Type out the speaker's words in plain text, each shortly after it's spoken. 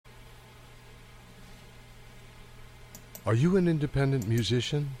Are you an independent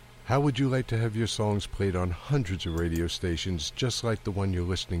musician? How would you like to have your songs played on hundreds of radio stations just like the one you're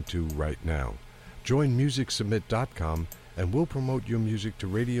listening to right now? Join MusicSubmit.com and we'll promote your music to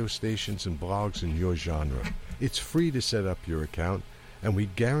radio stations and blogs in your genre. It's free to set up your account, and we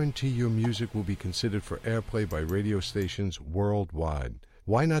guarantee your music will be considered for airplay by radio stations worldwide.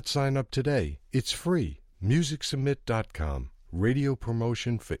 Why not sign up today? It's free. MusicSubmit.com. Radio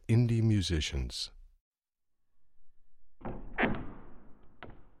promotion for indie musicians.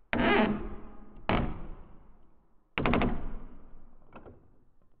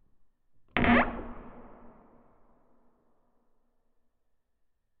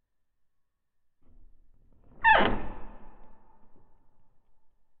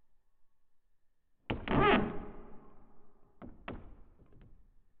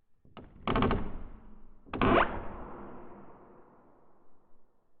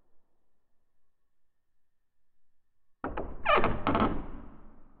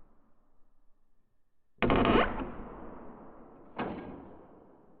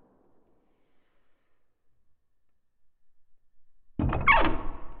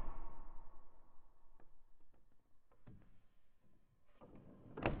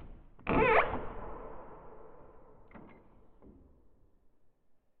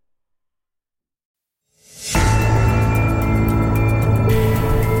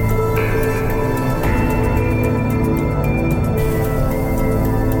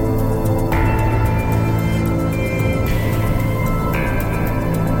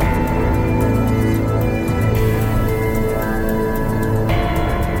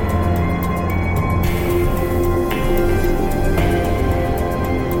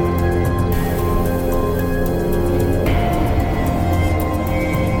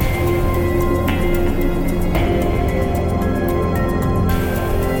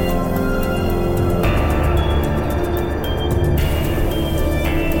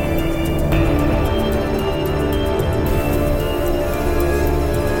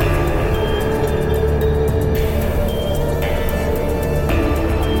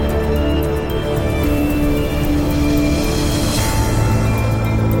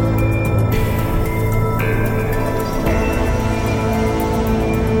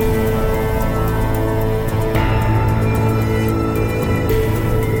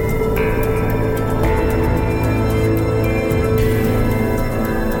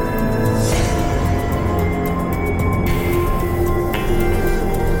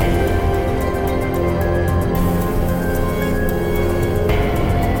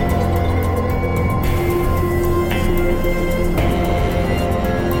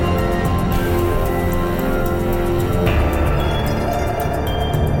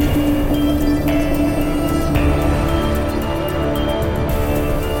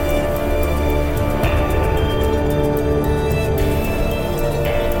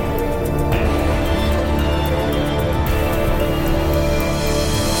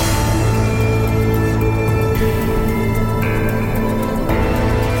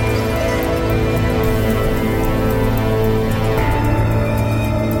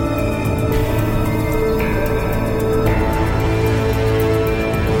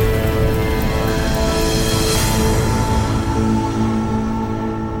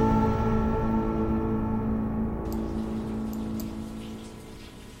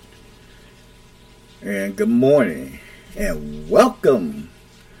 And good morning, and welcome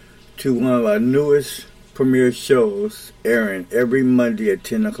to one of our newest premiere shows airing every Monday at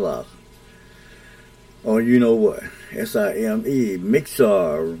 10 o'clock on You Know What, SIME,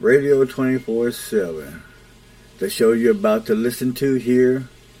 Mixar, Radio 24/7. The show you're about to listen to here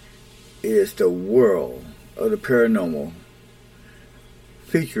is The World of the Paranormal,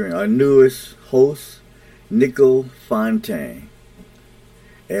 featuring our newest host, Nico Fontaine.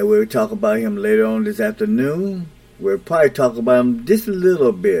 And we'll talk about him later on this afternoon. We'll probably talk about him just a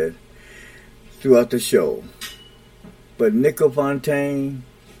little bit throughout the show. But Nico Fontaine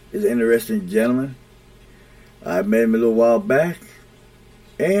is an interesting gentleman. I met him a little while back,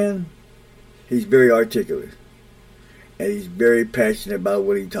 and he's very articulate. And he's very passionate about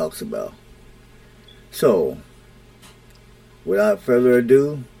what he talks about. So, without further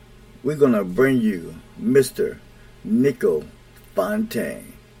ado, we're going to bring you Mr. Nico Fontaine.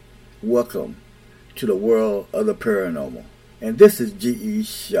 Welcome to the world of the paranormal. And this is G.E.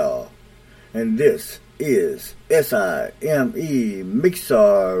 Shaw. And this is SIME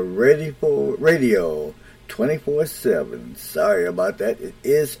Mixar Radio 24/7. Sorry about that. It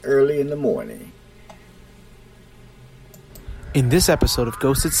is early in the morning. In this episode of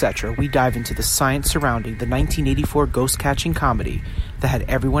Ghost Etc., we dive into the science surrounding the 1984 ghost-catching comedy that had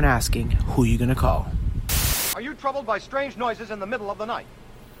everyone asking, who you gonna call? Are you troubled by strange noises in the middle of the night?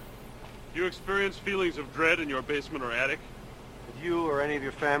 Do you experience feelings of dread in your basement or attic? Have you or any of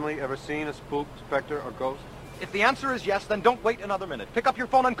your family ever seen a spook, specter, or ghost? If the answer is yes, then don't wait another minute. Pick up your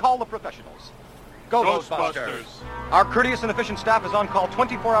phone and call the professionals. Go, Ghostbusters! Our courteous and efficient staff is on call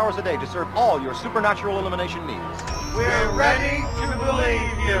 24 hours a day to serve all your supernatural elimination needs. We're ready to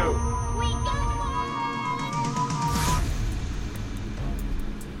believe you!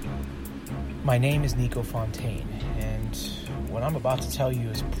 My name is Nico Fontaine, and what I'm about to tell you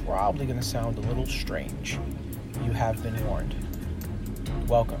is probably going to sound a little strange. You have been warned.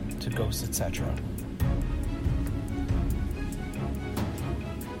 Welcome to Ghosts Etc.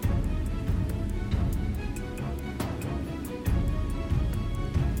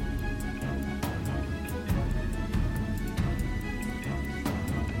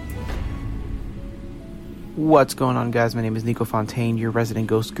 What's going on, guys? My name is Nico Fontaine, your resident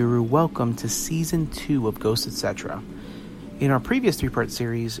ghost guru. Welcome to Season 2 of Ghosts Etc. In our previous 3-part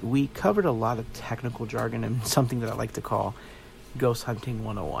series, we covered a lot of technical jargon and something that I like to call Ghost Hunting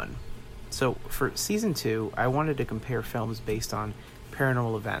 101. So, for Season 2, I wanted to compare films based on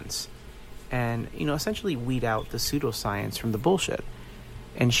paranormal events and, essentially weed out the pseudoscience from the bullshit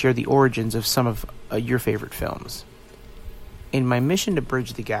and share the origins of some of your favorite films. In my mission to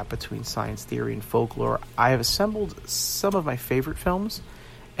bridge the gap between science theory and folklore, I have assembled some of my favorite films,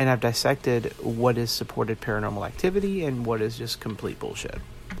 and I've dissected what is supported paranormal activity and what is just complete bullshit.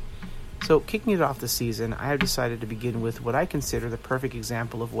 So, kicking it off this season, I have decided to begin with what I consider the perfect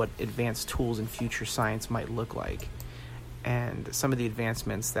example of what advanced tools in future science might look like, and some of the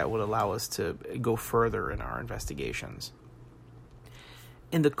advancements that would allow us to go further in our investigations.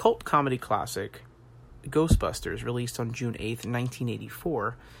 In the cult comedy classic Ghostbusters, released on June 8th,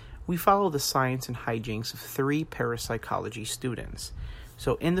 1984, we follow the science and hijinks of 3 parapsychology students.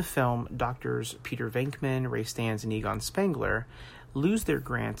 So in the film, Doctors Peter Venkman, Ray Stantz, and Egon Spengler lose their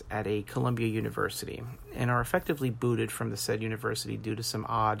grant at a Columbia University and are effectively booted from the said university due to some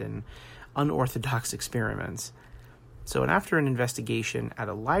odd and unorthodox experiments. So, and after an investigation at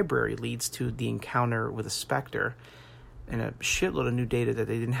a library leads to the encounter with a specter and a shitload of new data that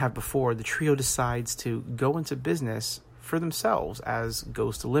they didn't have before, the trio decides to go into business for themselves as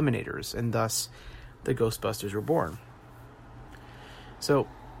ghost eliminators, and thus the Ghostbusters were born. So,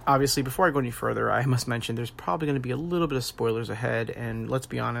 obviously, before I go any further, I must mention there's probably going to be a little bit of spoilers ahead, and let's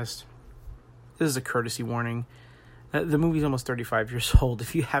be honest, this is a courtesy warning. The movie's almost 35 years old.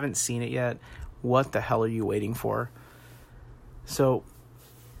 If you haven't seen it yet, what the hell are you waiting for? So,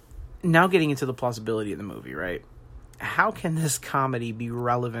 now getting into the plausibility of the movie, right? How can this comedy be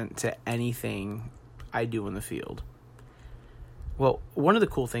relevant to anything I do in the field? Well, one of the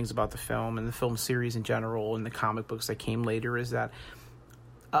cool things about the film and the film series in general and the comic books that came later is that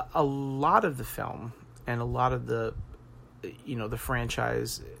a lot of the film and a lot of the, the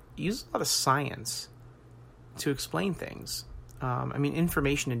franchise uses a lot of science to explain things.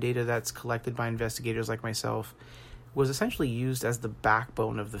 Information and data that's collected by investigators like myself was essentially used as the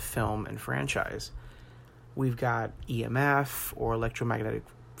backbone of the film and franchise. We've got EMF, or electromagnetic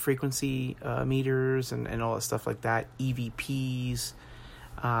frequency meters, and all that stuff like that. EVPs,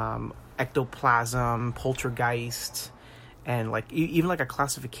 ectoplasm, poltergeist, and even a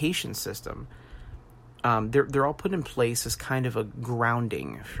classification system. They're all put in place as kind of a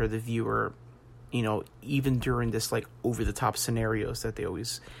grounding for the viewer, even during this over-the-top scenarios that they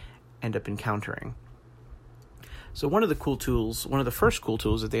always end up encountering. So one of the first cool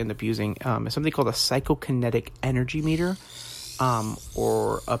tools that they end up using is something called a psychokinetic energy meter,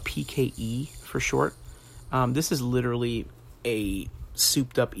 or a PKE for short. This is literally a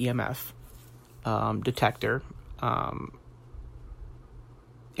souped-up EMF detector, and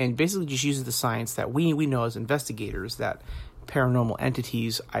basically just uses the science that we know as investigators that paranormal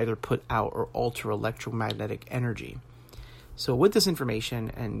entities either put out or alter electromagnetic energy. So with this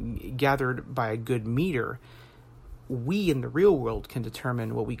information, and gathered by a good meter, we in the real world can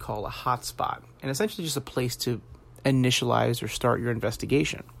determine what we call a hotspot, and essentially just a place to initialize or start your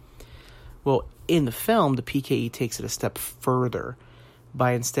investigation. Well, in the film, the PKE takes it a step further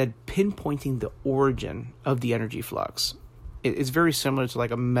by instead pinpointing the origin of the energy flux. It's very similar to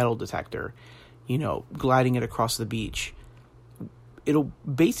a metal detector, gliding it across the beach. It'll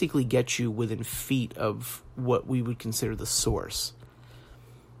basically get you within feet of what we would consider the source.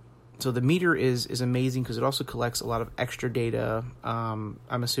 So the meter is amazing because it also collects a lot of extra data. I'm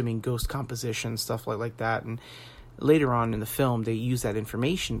assuming ghost composition, stuff like that. And later on in the film, they use that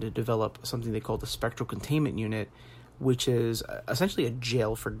information to develop something they call the spectral containment unit, which is essentially a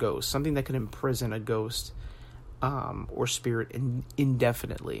jail for ghosts, something that can imprison a ghost or spirit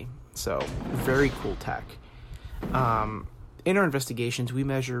indefinitely. So very cool tech. In our investigations, we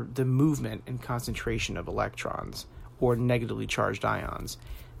measure the movement and concentration of electrons, or negatively charged ions.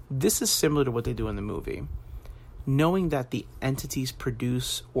 This is similar to what they do in the movie. Knowing that the entities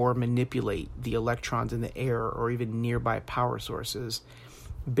produce or manipulate the electrons in the air or even nearby power sources,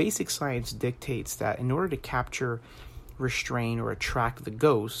 basic science dictates that in order to capture, restrain, or attract the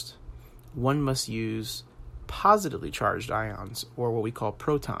ghost, one must use positively charged ions, or what we call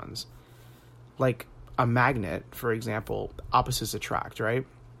protons. Like a magnet, for example, opposites attract, right?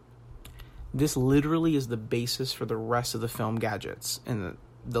 This literally is the basis for the rest of the film gadgets in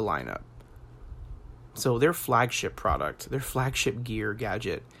the lineup. So their flagship product, their flagship gear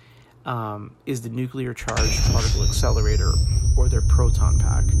gadget, is the nuclear charged particle accelerator, or their proton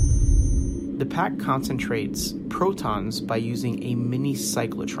pack. The pack concentrates protons by using a mini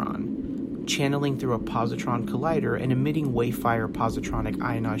cyclotron, channeling through a positron collider and emitting wavefire positronic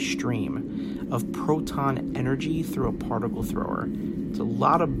ionized stream of proton energy through a particle thrower. It's a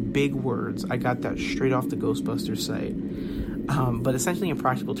lot of big words. I got that straight off the Ghostbusters site. But essentially, in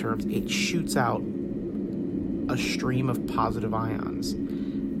practical terms, it shoots out a stream of positive ions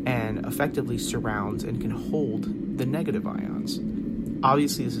and effectively surrounds and can hold the negative ions.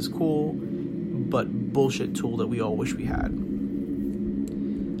 Obviously, this is cool, but bullshit tool that we all wish we had.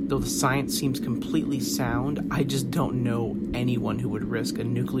 Though the science seems completely sound, I just don't know anyone who would risk a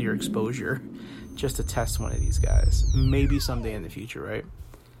nuclear exposure just to test one of these guys. Maybe someday in the future, right?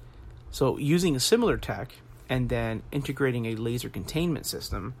 So using a similar tech and then integrating a laser containment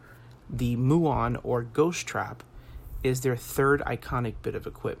system, the Muon, or Ghost Trap, is their third iconic bit of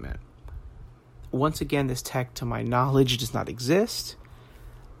equipment. Once again, this tech, to my knowledge, does not exist,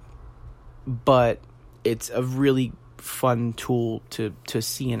 but it's a really fun tool to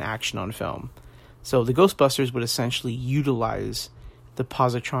see in action on film. So the Ghostbusters would essentially utilize the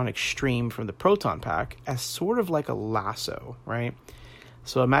positronic stream from the proton pack as sort of like a lasso, right?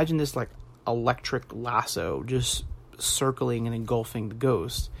 So imagine this like electric lasso just circling and engulfing the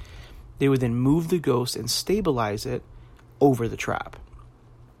ghost. They would then move the ghost and stabilize it over the trap.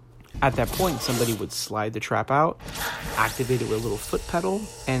 At that point, somebody would slide the trap out, activate it with a little foot pedal,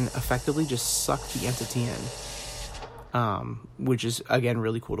 and effectively just suck the entity in. Which is, again,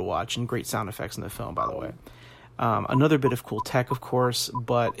 really cool to watch, and great sound effects in the film, by the way. Another bit of cool tech, of course,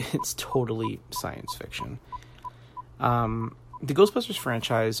 but it's totally science fiction. The Ghostbusters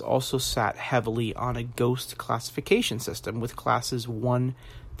franchise also sat heavily on a ghost classification system, with classes 1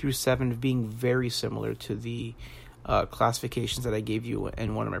 through 7 being very similar to the classifications that I gave you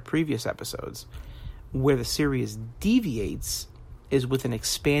in one of my previous episodes. Where the series deviates is with an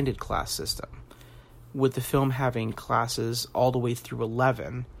expanded class system, with the film having classes all the way through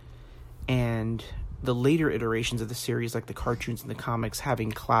 11, and the later iterations of the series, like the cartoons and the comics,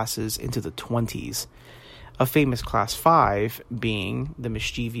 having classes into the 20s. A famous class 5 being the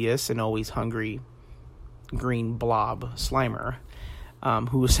mischievous and always hungry green blob Slimer,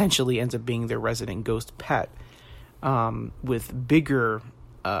 who essentially ends up being their resident ghost pet, with bigger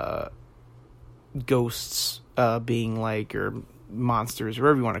ghosts being like, or monsters, or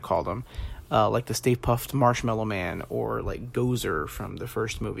whatever you want to call them, like the Stay Puft Marshmallow Man, or like Gozer from the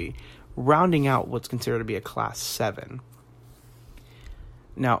first movie, rounding out what's considered to be a class 7.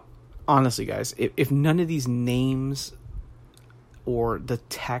 Now, honestly, guys, if none of these names or the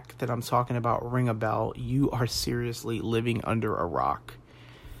tech that I'm talking about ring a bell, you are seriously living under a rock.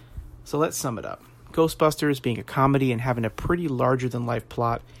 So let's sum it up. Ghostbusters, being a comedy and having a pretty larger-than-life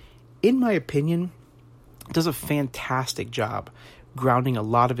plot, in my opinion, does a fantastic job grounding a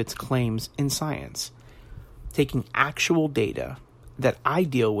lot of its claims in science, taking actual data that I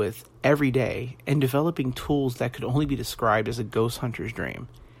deal with every day and developing tools that could only be described as a ghost hunter's dream.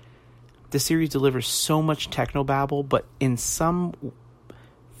 The series delivers so much technobabble, but in some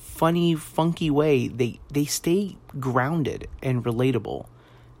funny, funky way, they stay grounded and relatable,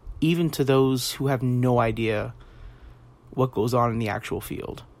 even to those who have no idea what goes on in the actual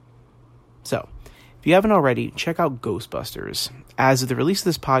field. So, if you haven't already, check out Ghostbusters. As of the release of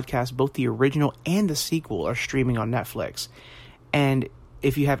this podcast, both the original and the sequel are streaming on Netflix. And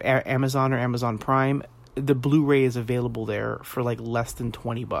if you have Amazon or Amazon Prime, the Blu-ray is available there for like less than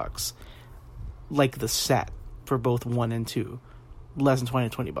 $20. Like the set for both 1 and 2. Less than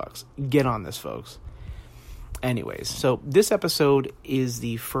 $20. Get on this, folks. Anyways, so this episode is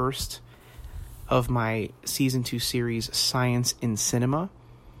the first of my Season 2 series, Science in Cinema,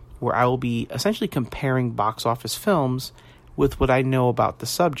 where I will be essentially comparing box office films with what I know about the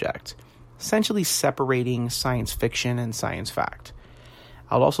subject, essentially separating science fiction and science fact.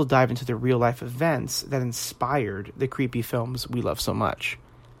 I'll also dive into the real-life events that inspired the creepy films we love so much.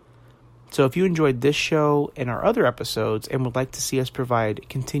 So if you enjoyed this show and our other episodes and would like to see us provide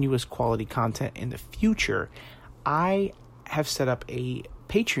continuous quality content in the future, I have set up a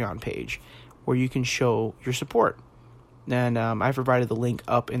Patreon page where you can show your support. And I've provided the link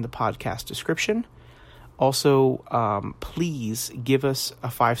up in the podcast description. Also, please give us a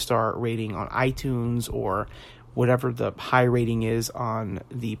 5-star rating on iTunes or whatever the high rating is on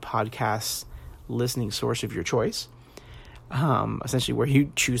the podcast listening source of your choice. Essentially where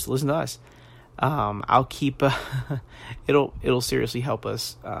you choose to listen to us. I'll keep it'll seriously help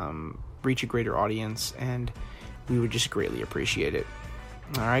us reach a greater audience, and we would just greatly appreciate it.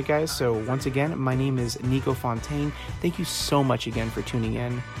 All right, guys, so once again, my name is Nico Fontaine. Thank you so much again for tuning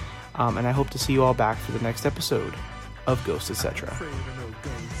in, and I hope to see you all back for the next episode of Ghosts Etc.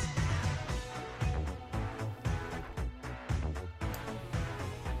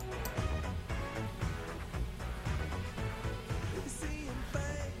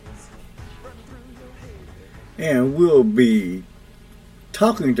 And we'll be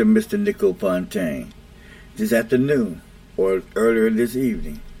talking to Mr. Nico Fontaine this afternoon or earlier this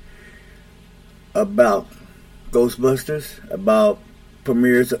evening about Ghostbusters, about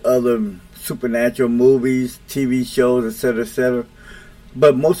premieres of other supernatural movies, TV shows, etc., etc.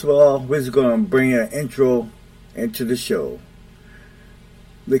 But most of all, we're just going to bring an intro into the show,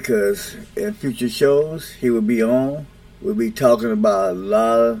 because in future shows he will be on. We'll be talking about a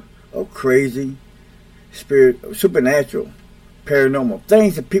lot of crazy, supernatural, paranormal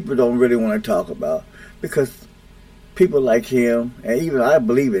things that people don't really want to talk about, because people like him, and even I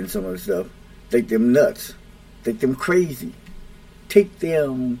believe in some of the stuff, think them nuts, think them crazy, take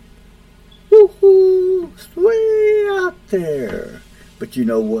them woohoo way out there. But you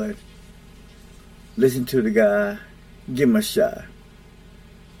know what? Listen to the guy, give him a shot.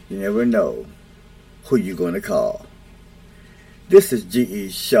 You never know who you're going to call. This is G.E.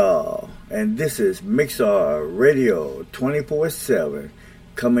 Shaw, and this is Mixar Radio 24/7,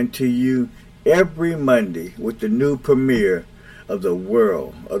 coming to you every Monday with the new premiere of The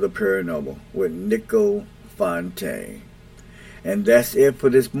World of the Paranormal with Nico Fontaine. And that's it for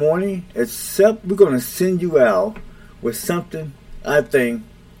this morning, except we're going to send you out with something I think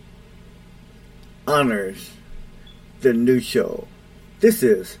honors the new show. This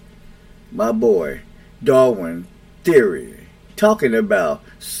is my boy, Darwin Theory, talking about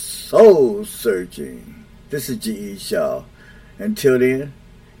soul searching. This is G.E. Shaw. Until then,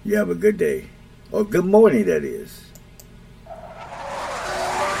 you have a good day. Or good morning, that is.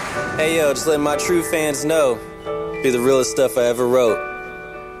 Hey, yo, just letting my true fans know. Be the realest stuff I ever wrote.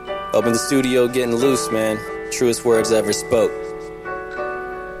 Up in the studio getting loose, man. Truest words I ever spoke.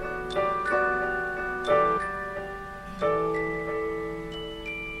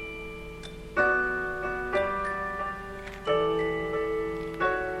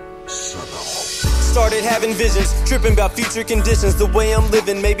 Started having visions, tripping about future conditions. The way I'm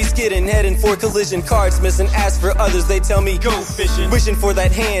living, maybe skidding, heading for collision. Cards missing, ask for others, they tell me go fishing. Wishing for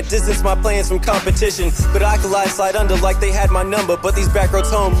that hand, distance my plans from competition. But I collide, slide under like they had my number. But these back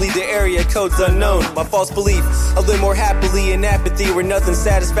roads home lead to area codes unknown. My false belief, I live more happily in apathy, where nothing's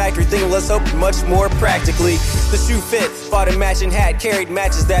satisfactory. Think let's hope much more practically. The shoe fit, bought a matching hat, carried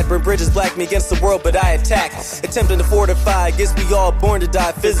matches that burn bridges, black me against the world, but I attack. Attempting to fortify, guess we all born to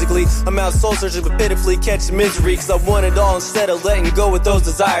die physically. I'm out soul searching, but pitifully catch misery, cause I want it all instead of letting go with those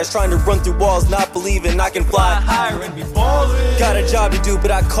desires. Trying to run through walls, not believing I can fly higher and be falling. Got a job to do,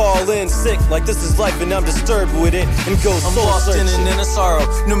 but I call in sick, like this is life and I'm disturbed with it, and go soul lost searching. In an inner sorrow,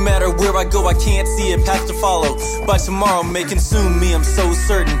 no matter where I go I can't see a path to follow. By tomorrow may consume me, I'm so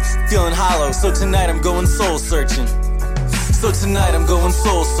certain, feeling hollow. So tonight I'm going soul searching. So tonight I'm going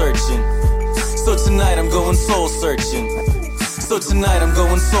soul searching. So tonight I'm going soul searching. So tonight I'm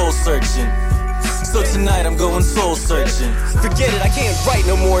going soul searching. So tonight I'm going soul searching. Forget it, I can't write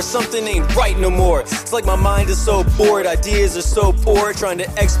no more. Something ain't right no more. It's like my mind is so bored, ideas are so poor. Trying to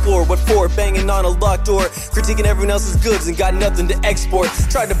explore what for, banging on a locked door. Critiquing everyone else's goods and got nothing to export.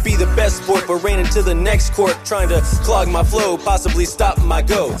 Tried to be the best sport, but ran into the next court. Trying to clog my flow, possibly stop my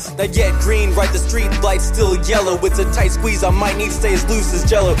go. Not yet green, right, the street light's still yellow. It's a tight squeeze, I might need to stay as loose as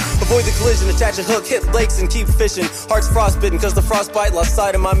jello. Avoid the collision, attach a hook, hit lakes and keep fishing. Heart's frostbitten cause the frostbite lost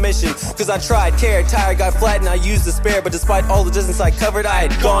sight of my mission. Cause I tried, cared, tired, got flat and I used despair. But despite all the distance I covered, I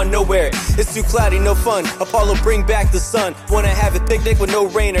had gone nowhere. It's too cloudy, no fun. Apollo, bring back the sun. Wanna have a picnic with no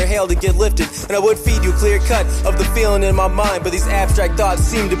rain or hail to get lifted. And I would feed you clear cut of the feeling in my mind. But these abstract thoughts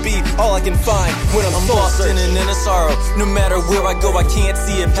seem to be all I can find when I'm lost in an inner sorrow. No matter where I go, I can't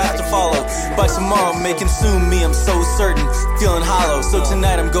see a path to follow. By tomorrow may consume me, I'm so certain, feeling hollow. So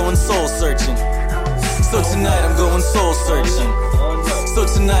tonight I'm going soul searching. So tonight I'm going soul searching. So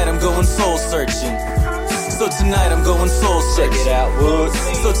tonight I'm going soul searching. So tonight I'm going soul searching. Check it out, Woods.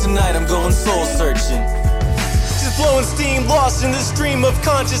 So tonight I'm going soul searching. Just blowing steam, lost in the stream of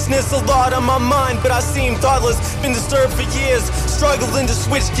consciousness. A lot on my mind, but I seem thoughtless. Been disturbed for years, struggling to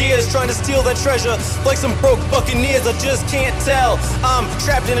switch gears, trying to steal that treasure like some broke buccaneers. I just can't tell. I'm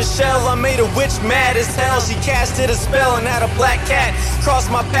trapped in a shell. I made a witch mad as hell. She casted a spell and had a black cat cross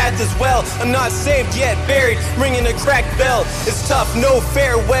my path as well. I'm not saved yet, buried, ringing a cracked bell. It's tough, no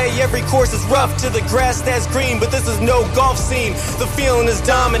fair way. Every course is rough to the grass that's green, but this is no golf scene. The feeling is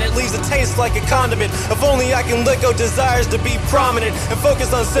dominant, leaves a taste like a condiment. If only I can let go desires to be prominent and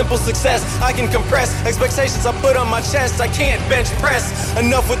focus on simple success. I can compress expectations I put on my chest. I can't bench press.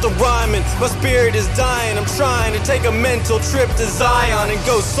 Enough with the rhyming, my spirit is dying. I'm trying to take a mental trip to Zion and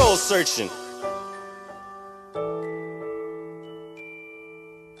go soul searching.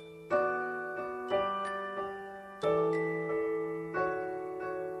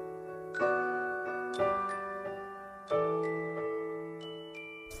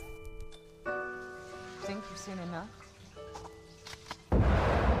 Think you've seen enough?